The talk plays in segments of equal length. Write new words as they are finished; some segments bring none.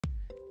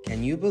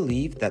Can you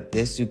believe that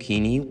this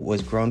zucchini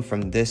was grown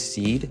from this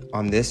seed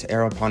on this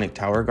aeroponic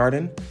tower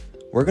garden?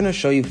 We're going to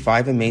show you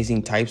 5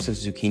 amazing types of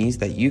zucchinis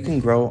that you can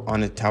grow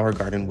on a tower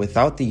garden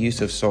without the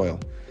use of soil.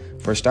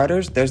 For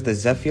starters, there's the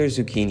Zephyr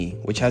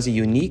zucchini, which has a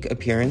unique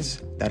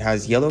appearance that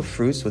has yellow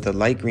fruits with a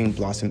light green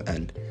blossom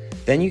end.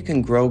 Then you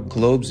can grow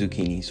globe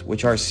zucchinis,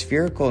 which are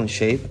spherical in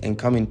shape and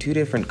come in 2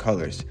 different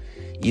colors,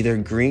 either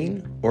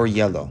green or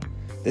yellow.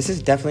 This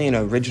is definitely an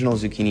original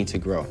zucchini to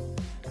grow.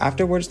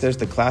 Afterwards, there's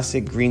the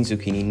classic green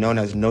zucchini known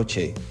as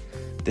noce.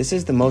 This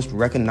is the most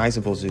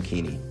recognizable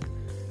zucchini.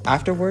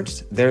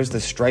 Afterwards, there's the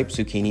striped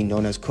zucchini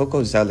known as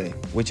coco zelle,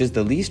 which is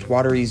the least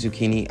watery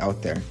zucchini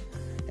out there.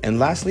 And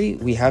lastly,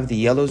 we have the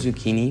yellow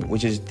zucchini,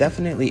 which is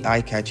definitely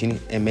eye-catching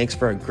and makes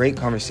for a great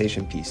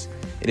conversation piece.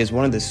 It is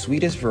one of the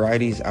sweetest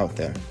varieties out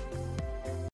there.